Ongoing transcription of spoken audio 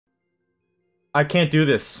I can't do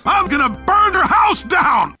this. I'm gonna burn her house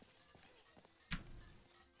down!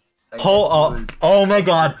 Oh my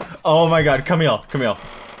god. Oh my god. Come here. Come here.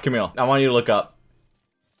 Come here. I want you to look up.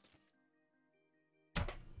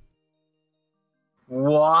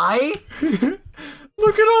 Why?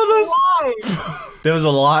 Look at all this. Why? There was a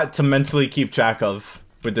lot to mentally keep track of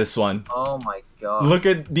with this one. Oh my god. Look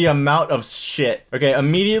at the amount of shit. Okay,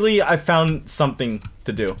 immediately I found something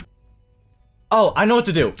to do. Oh, I know what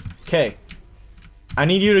to do. Okay. I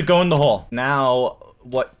need you to go in the hole. Now,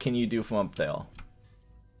 what can you do from up there?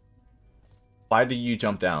 Why did you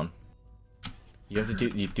jump down? You have to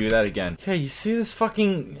do that again. Okay, you see this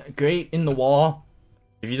fucking grate in the wall?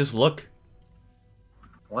 If you just look.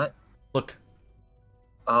 What? Look.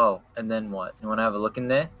 Oh, and then what? You wanna have a look in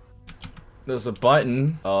there? There's a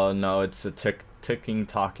button. Oh no, it's a ticking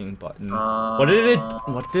talking button. What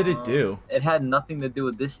did it do? It had nothing to do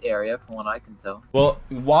with this area from what I can tell. Well,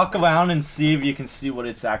 walk around and see if you can see what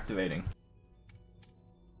it's activating.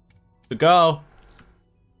 So go.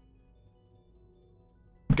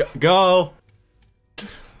 Go.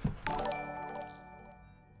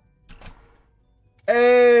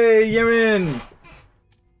 Hey, Yemin!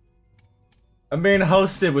 I'm being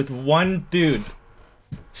hosted with one dude.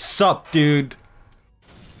 Sup, dude?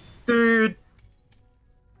 Dude!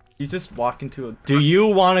 You just walk into a- Do you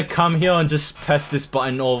want to come here and just press this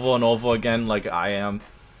button over and over again like I am?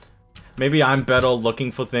 Maybe I'm better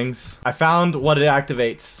looking for things. I found what it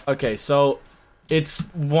activates. Okay, so it's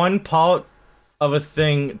one part of a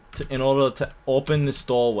thing in order to open this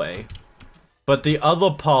doorway. But the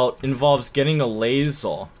other part involves getting a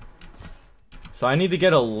laser. So I need to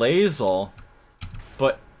get a laser.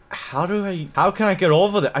 But how can I get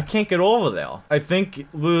over there? I can't get over there. I think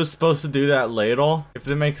we were supposed to do that later, if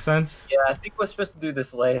that makes sense. Yeah, I think we're supposed to do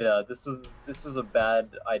this later. This was a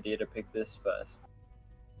bad idea to pick this first.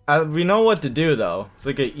 We know what to do though. It's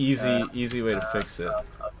like an easy way to fix it.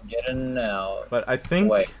 I'm getting out. But I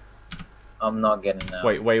think Wait. I'm not getting out.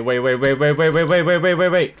 Wait.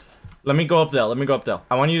 Let me go up there. Let me go up there.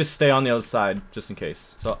 I want you to stay on the other side, just in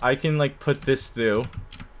case. So I can like put this through,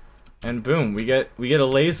 and boom, we get a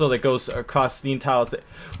laser that goes across the entire thing.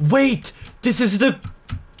 Wait, this is the.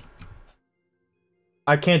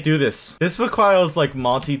 I can't do this. This requires like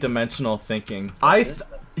multi-dimensional thinking.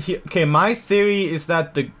 Okay, my theory is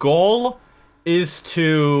that the goal is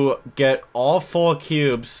to get all 4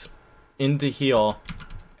 cubes into here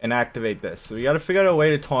and activate this. So we gotta figure out a way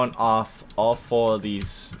to turn off all 4 of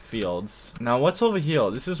these fields. Now what's over here?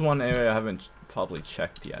 This is one area I haven't probably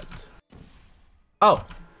checked yet. Oh!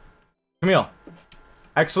 Come here.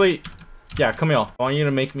 Actually, yeah, come here. I want you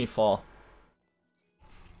to make me fall.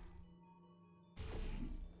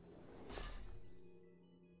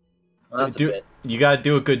 Well, that's a bit. You gotta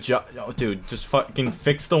do a good job. Oh, dude, just fucking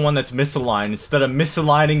fix the one that's misaligned instead of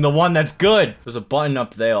misaligning the one that's good. There's a button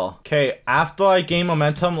up there. Okay, after I gain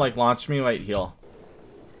momentum, like, launch me right here.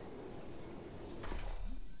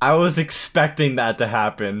 I was expecting that to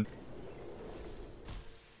happen.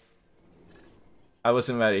 I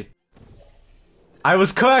wasn't ready. I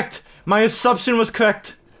was correct! My assumption was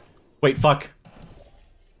correct! Wait, fuck.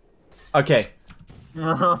 Okay.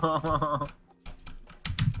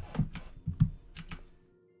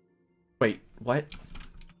 Wait, what?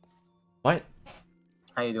 What?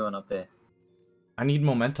 How you doing up there? I need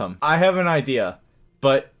momentum. I have an idea,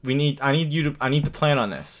 but I need to plan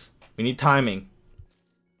on this. We need timing.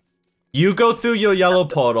 You go through your yellow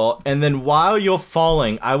portal, and then while you're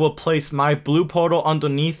falling, I will place my blue portal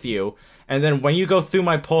underneath you, and then when you go through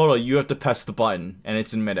my portal, you have to press the button, and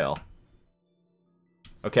it's in midair.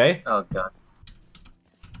 Okay? Oh god.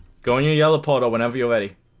 Go in your yellow portal whenever you're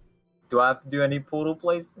ready. Do I have to do any portal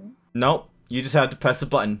placing? Nope. You just have to press the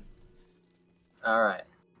button. Alright.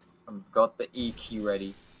 I've got the E key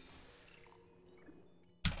ready.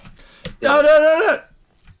 No!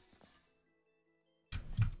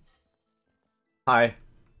 Hi.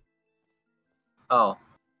 Oh.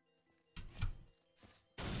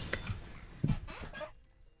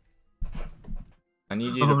 I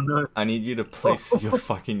need you to place your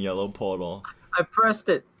fucking yellow portal. I pressed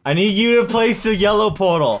it. I need you to place your yellow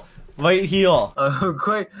portal right here. I'm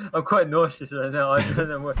quite nauseous right now. I don't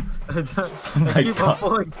know what. I keep on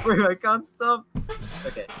falling through. I can't stop.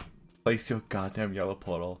 Okay. Place your goddamn yellow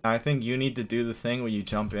portal. I think you need to do the thing where you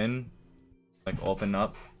jump in, like open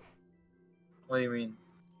up. What do you mean?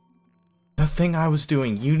 The thing I was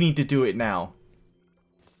doing. You need to do it now.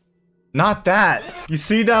 Not that. You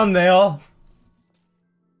see down there?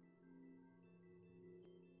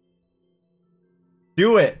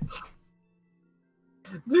 Do it.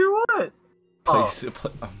 Do what? Place it.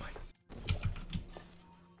 Oh my.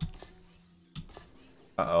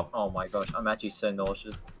 Uh-oh. Oh my gosh, I'm actually so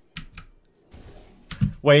nauseous.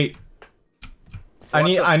 Wait.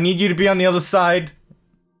 I need you to be on the other side.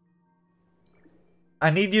 I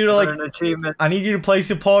need you to like an achievement. I need you to place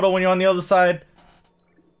your portal when you're on the other side.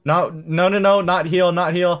 No, not heal,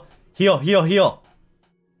 not heal. Heal.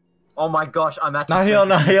 Oh my gosh, I'm actually Not heal,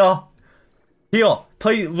 not heal. Heal.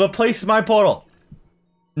 Replace my portal.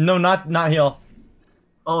 No, not heal.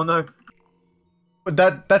 Oh no.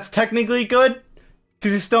 That's technically good.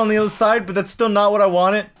 Because you're still on the other side, but that's still not what I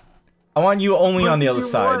wanted. I want you only on the other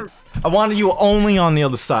side. I wanted you only on the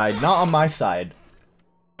other side, not on my side.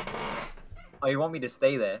 Oh, you want me to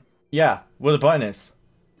stay there? Yeah, where the button is.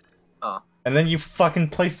 Oh. And then you fucking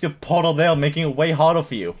placed your portal there, making it way harder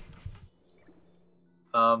for you.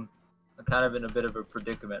 I'm kind of in a bit of a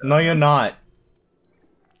predicament. No, you're not.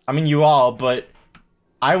 I mean, you are, but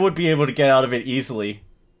I would be able to get out of it easily.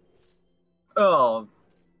 Oh.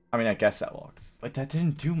 I mean, I guess that works. But that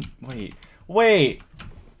didn't do... Wait.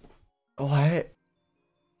 What?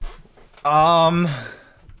 Oh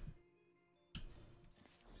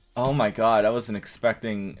my god, I wasn't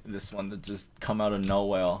expecting this one to just come out of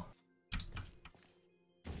nowhere.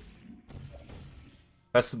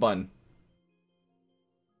 Press the button.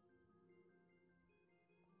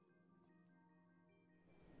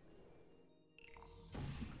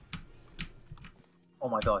 Oh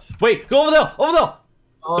my gosh. Wait, go over there! Over there!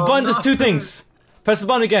 Oh, The button does no. two things. Press the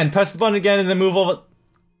button again, and then move over.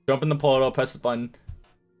 Jump in the portal, press the button.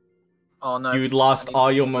 Oh no. You lost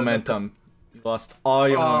all your momentum. You lost all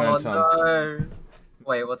your momentum. No.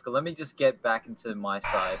 Wait, let's go. Let me just get back into my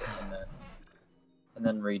side and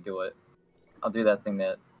then redo it. I'll do that thing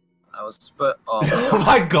that I was Oh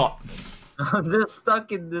my god! I'm just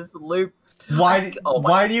stuck in this loop. Why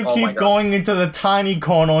do you keep going into the tiny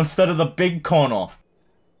corner instead of the big corner?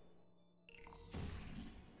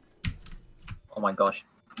 Oh my gosh.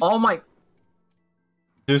 Oh my.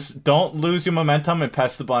 Just don't lose your momentum and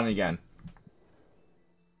press the button again.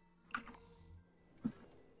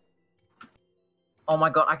 Oh my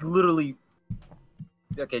god, I can literally...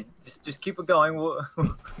 Okay, just keep it going. We'll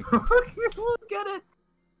get it.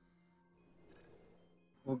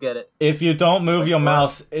 We'll get it. If you don't move your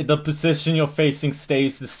mouse, the position you're facing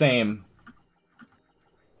stays the same.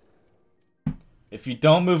 If you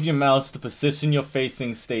don't move your mouse, the position you're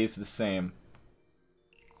facing stays the same.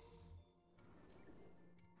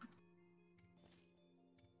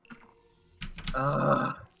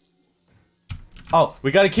 Oh,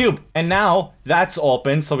 we got a cube! And now, that's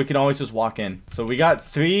open, so we can always just walk in. So we got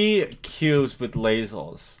 3 cubes with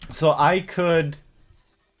lasers. So I could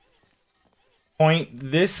point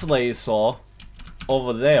this laser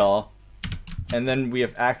over there, and then we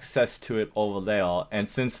have access to it over there. And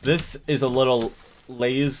since this is a little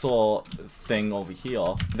laser thing over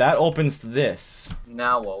here, that opens this.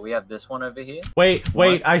 Now what? We have this one over here? Wait,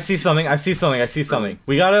 I see something, I see something.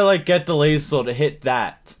 We gotta, like, get the laser to hit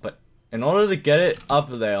that. But in order to get it up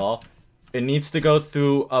there, it needs to go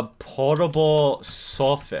through a portable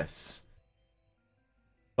surface.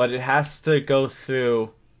 But it has to go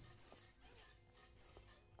through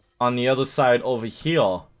on the other side over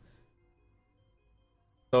here.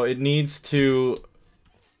 So it needs to...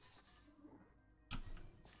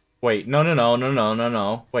 Wait,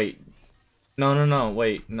 no. Wait. No,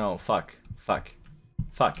 wait, no, fuck.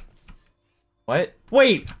 What?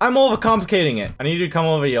 Wait, I'm overcomplicating it. I need you to come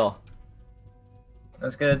over here.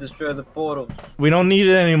 That's gonna destroy the portal. We don't need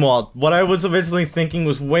it anymore. What I was originally thinking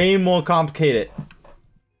was way more complicated.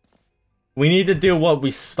 We need to do what we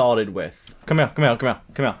started with. Come here.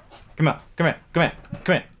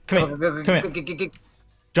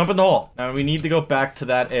 Jump in the hole. Now we need to go back to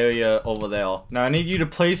that area over there. Now I need you to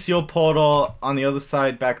place your portal on the other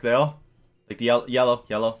side back there. Like the yellow.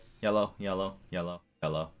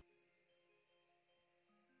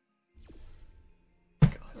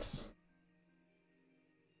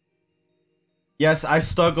 Yes, I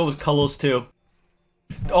struggle with colors too.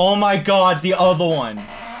 Oh my god, the other one.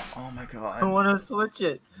 Oh my god. I wanna switch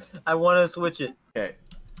it. Okay.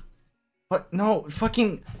 But no,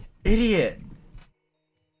 fucking idiot.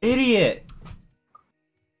 You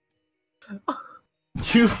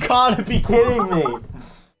gotta be kidding me.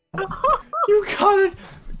 You gotta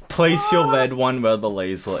place your red one where the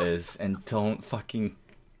laser is and don't fucking...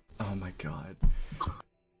 Oh my god.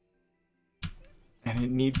 And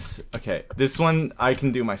it needs... Okay, this one I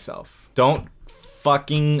can do myself. Don't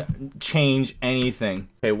fucking change anything.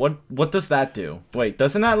 Okay, what does that do? Wait,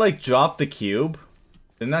 doesn't that like drop the cube?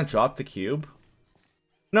 Didn't that drop the cube?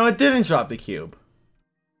 No, it didn't drop the cube.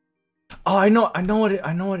 Oh, I know what it...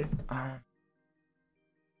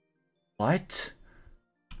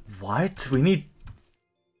 What? We need...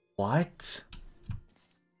 What?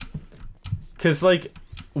 Cause like,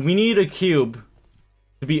 we need a cube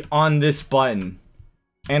to be on this button.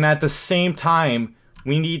 And at the same time,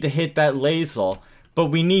 we need to hit that laser. But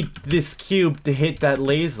we need this cube to hit that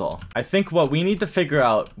laser. I think what we need to figure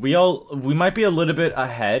out, we might be a little bit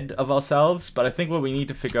ahead of ourselves, but I think what we need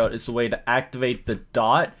to figure out is a way to activate the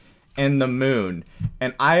dot and the moon.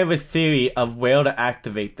 And I have a theory of where to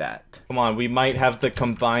activate that. Come on, we might have the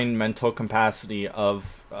combined mental capacity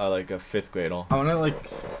of like a 5th grader. I wanna like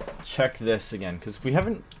check this again, because we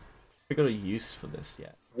haven't figured a use for this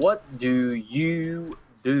yet. What do you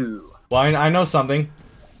do? Well, I know something.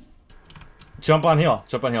 Jump on here.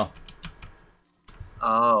 Jump on here.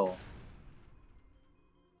 Oh.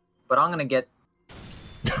 But I'm gonna get...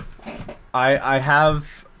 I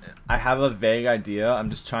have a vague idea.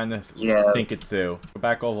 I'm just trying to think it through. Go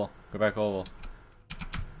back over. Go back over.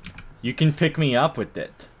 You can pick me up with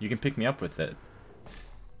it. You can pick me up with it.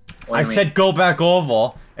 I said go back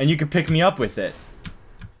over, and you can pick me up with it.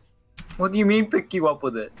 What do you mean pick you up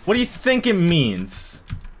with it? What do you think it means?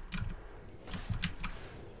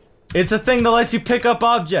 It's a thing that lets you pick up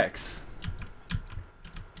objects.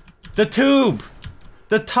 The tube!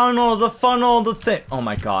 The tunnel, the funnel, the thing. Oh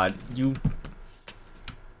my god, you...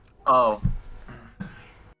 Oh.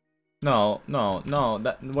 No,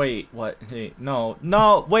 that, wait, what? Hey,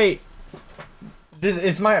 no, wait! This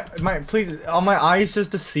is please, are my eyes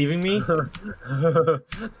just deceiving me?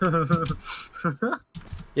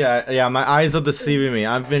 Yeah, my eyes are deceiving me.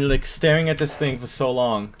 I've been, like, staring at this thing for so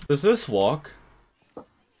long. Does this walk?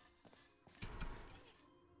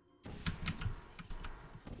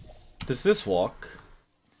 Does this walk?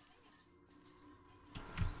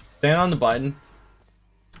 Stand on the button.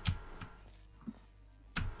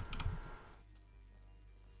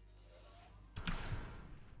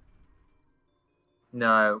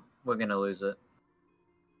 No, we're gonna lose it.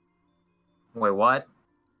 Wait, what?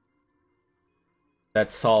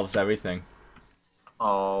 That solves everything.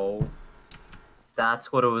 Oh.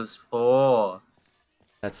 That's what it was for.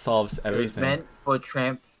 That solves everything. It was meant for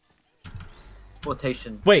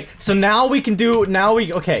transportation. Wait, so now we can do,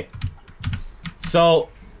 okay. So,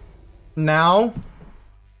 now,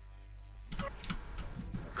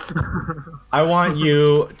 I want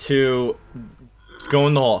you to go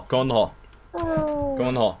in the hall, go in the hall. Go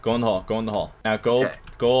in the hall, go in the hall, go in the hall. Now go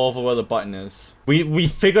over where the button is. We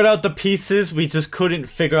figured out the pieces, we just couldn't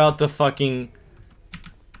figure out the fucking...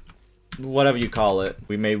 whatever you call it.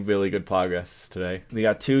 We made really good progress today. We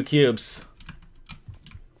got 2 cubes.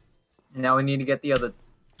 Now we need to get the other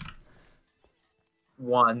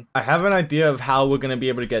 1. I have an idea of how we're gonna be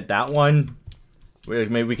able to get that one.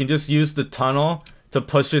 Maybe we can just use the tunnel to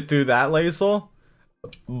push it through that laser.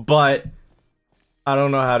 But I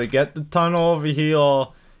don't know how to get the tunnel over here.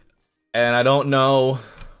 And I don't know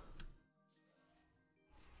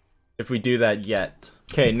if we do that yet.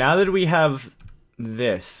 Okay, now that we have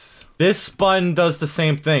this. This button does the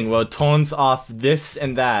same thing, where it turns off this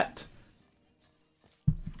and that.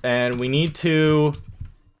 And we need to,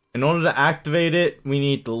 in order to activate it, we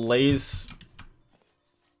need the laser.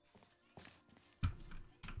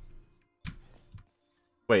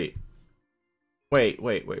 Wait. Wait.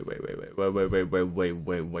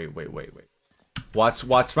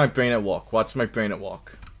 Watch my brain at walk. Watch my brain at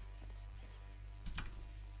walk.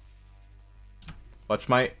 Watch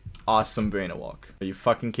my awesome brain at walk. Are you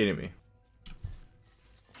fucking kidding me?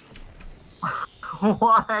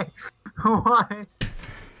 Why? Why?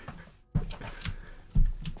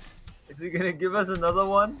 Is he gonna give us another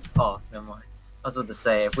one? Oh, never mind. I was about to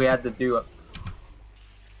say, if we had to do it.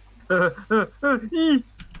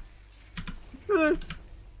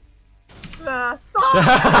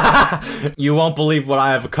 You won't believe what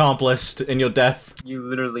I have accomplished in your death. You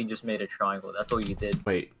literally just made a triangle. That's all you did.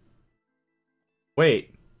 Wait.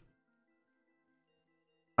 Wait.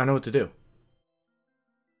 I know what to do.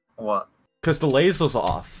 What? Because the laser's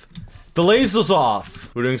off. The laser's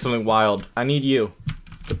off! We're doing something wild. I need you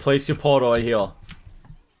to place your portal right here.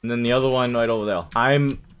 And then the other one right over there.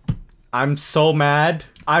 I'm so mad.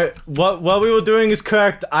 What we were doing is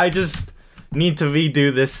correct. I just need to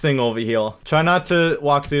redo this thing over here. Try not to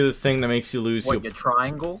walk through the thing that makes you lose your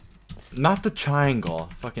triangle? Not the triangle.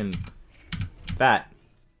 Fucking that.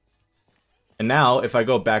 And now, if I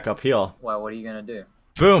go back up here. Well, what are you gonna do?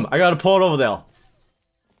 Boom! I got a port over there.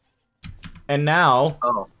 And now,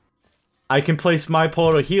 I can place my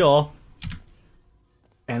portal here.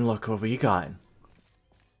 And look what we got.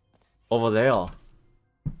 Over there.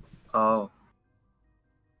 Oh.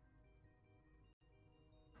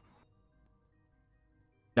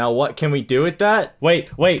 Now what can we do with that? Wait,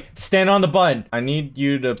 stand on the button. I need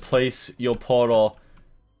you to place your portal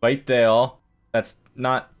Right there. That's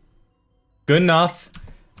not good enough.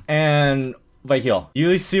 And right here.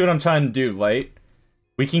 You see what I'm trying to do, right?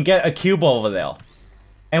 We can get a cube over there.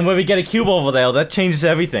 And when we get a cube over there, that changes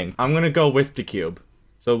everything. I'm gonna go with the cube.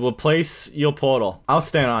 So we'll place your portal. I'll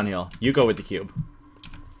stand on here. You go with the cube.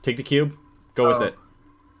 Take the cube. Go with it.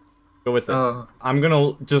 Go with it. I'm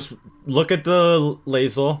gonna just look at the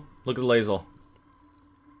laser. Look at the laser.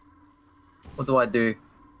 What do I do?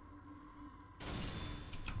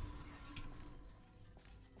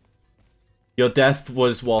 Your death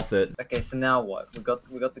was worth it. Okay, so now what? We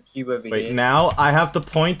got the cube over here. Wait, now I have to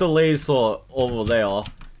point the laser over there,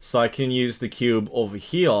 so I can use the cube over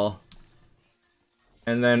here.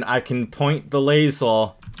 And then I can point the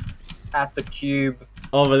laser at the cube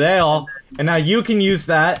over there, and now you can use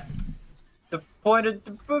that to point it.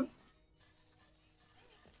 But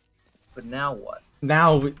now what?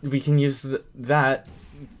 Now we can use that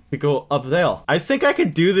to go up there. I think I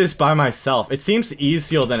could do this by myself. It seems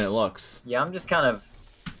easier than it looks. Yeah, I'm just kind of...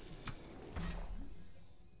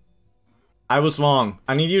 I was wrong.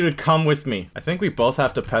 I need you to come with me. I think we both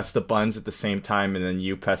have to press the buttons at the same time, and then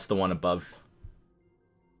you press the one above.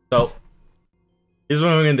 So, here's what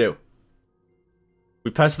we're gonna do.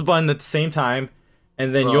 We press the button at the same time,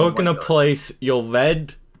 and then you're gonna place your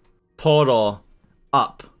red portal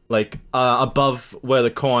up. Like, above where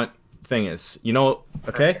the current thing is. You know,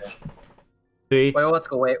 okay? 3. Wait, let's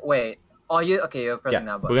go. Wait. Oh, you okay? You're pressing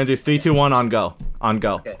that button. We're gonna do 3, 2, 1 on go. On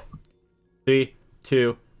go. Okay. 3,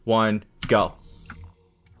 2, 1, go.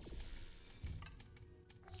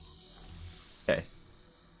 Okay.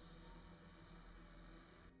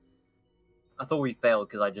 I thought we failed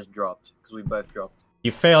because I just dropped. Because we both dropped.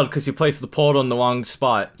 You failed because you placed the portal in the wrong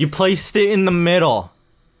spot. You placed it in the middle.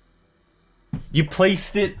 You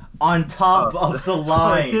placed it on top of the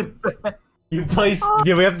line. You placed...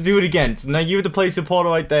 Yeah, we have to do it again. So now you have to place the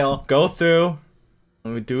portal right there. Go through.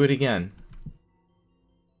 And we do it again.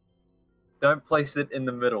 Don't place it in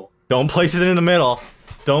the middle. Don't place it in the middle.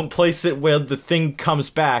 Don't place it where the thing comes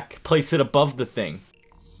back. Place it above the thing.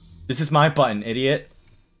 This is my button, idiot.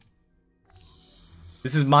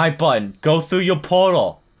 This is my button. Go through your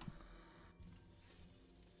portal.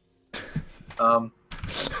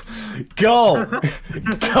 Go! Go!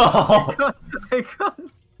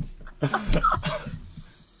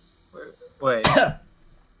 Wait.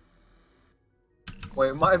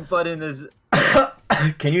 Wait, my button is...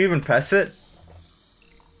 Can you even press it?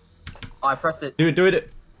 Oh, I pressed it. Do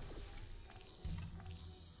it.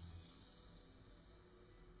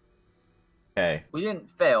 Okay. We didn't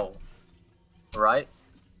fail. Right?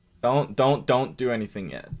 Don't do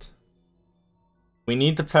anything yet. We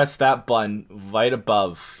need to press that button right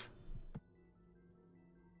above.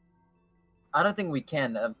 I don't think we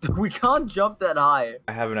can. We can't jump that high.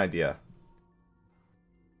 I have an idea.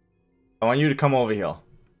 I want you to come over here.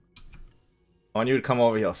 I want you to come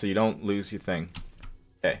over here so you don't lose your thing.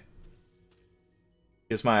 Okay.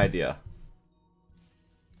 Here's my idea.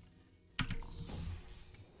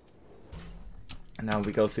 And now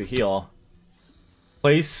we go through here.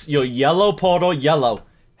 Place your yellow portal. Yellow.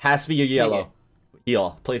 Has to be your yellow.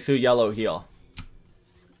 Here. Place your yellow here.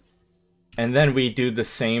 And then we do the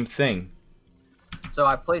same thing. So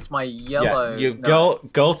I place my yellow... Yeah,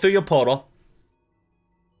 go through your portal.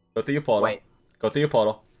 Go through your portal. Wait. Go through your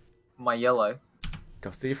portal. My yellow.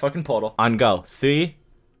 Go through your fucking portal. On go. 3,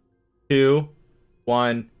 2,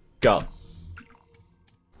 1, go.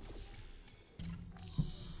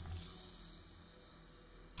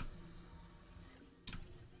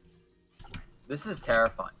 This is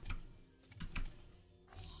terrifying.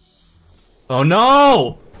 Oh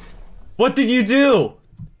no! What did you do?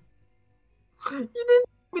 You didn't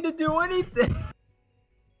want me to do anything.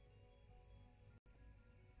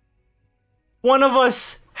 One of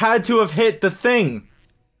us had to have hit the thing.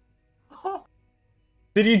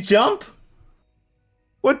 Did you jump?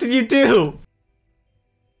 What did you do?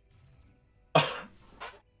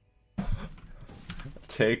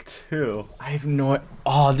 Take 2. I have no...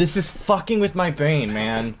 Oh, this is fucking with my brain,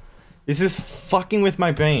 man. This is fucking with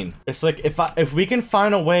my brain. It's like, if we can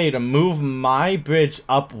find a way to move my bridge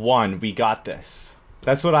up 1, we got this.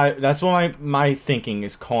 That's what my thinking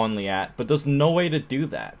is currently at. But there's no way to do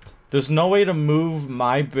that. There's no way to move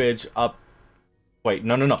my bridge up. Wait,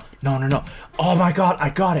 no. Oh my god, I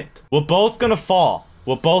got it. We're both gonna fall.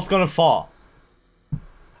 We're both gonna fall.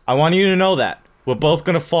 I want you to know that. We're both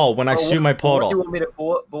gonna fall when I shoot my portal. What do you want me to,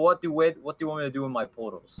 what do you want me to do in my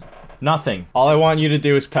portals? Nothing. All I want you to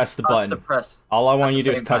do is press the button. All I want you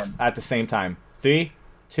to do is press at the same time. 3,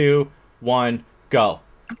 2, 1, go.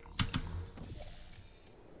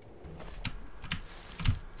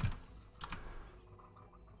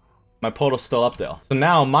 My portal's still up there. So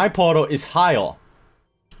now my portal is higher.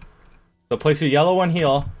 So place your yellow one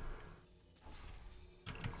here.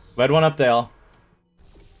 Red one up there.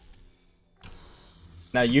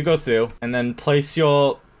 Now you go through and then place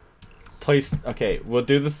your okay, we'll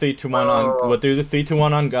do the 3, 2, 1 on we'll do the 3, 2,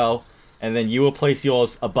 1 on go, and then you will place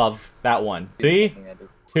yours above that one. 3,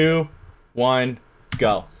 2, 1,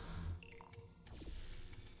 go.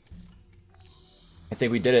 I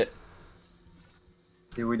think we did it.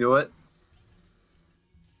 Did we do it?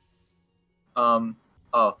 Oh.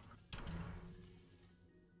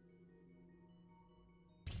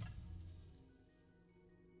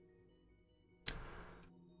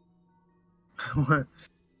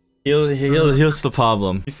 Here's the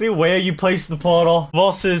problem. You see where you place the portal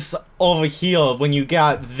versus over here when you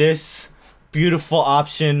got this beautiful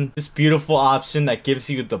option that gives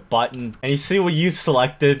you the button. And you see what you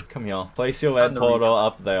selected? Come here. Place your red portal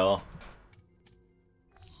up there.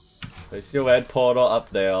 Place your red portal up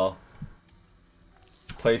there.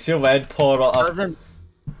 Place your red portal up.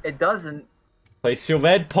 It doesn't. Place your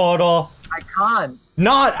red portal. I can't.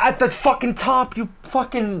 Not at the fucking top, you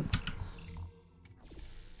fucking...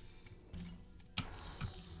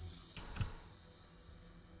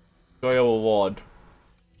 Enjoy your reward.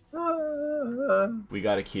 We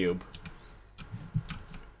got a cube.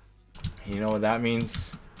 You know what that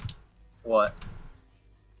means? What?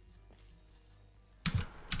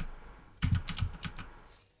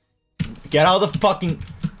 Get out of the fucking...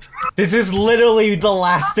 This is literally the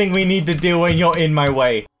last thing we need to do when you're in my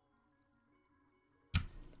way.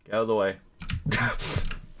 Get out of the way.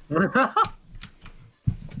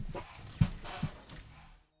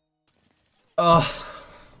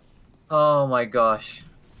 Oh my gosh.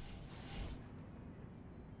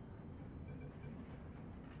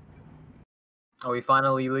 Are we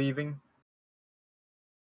finally leaving?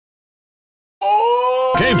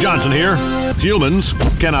 Cave Johnson here. Humans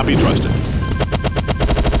cannot be trusted.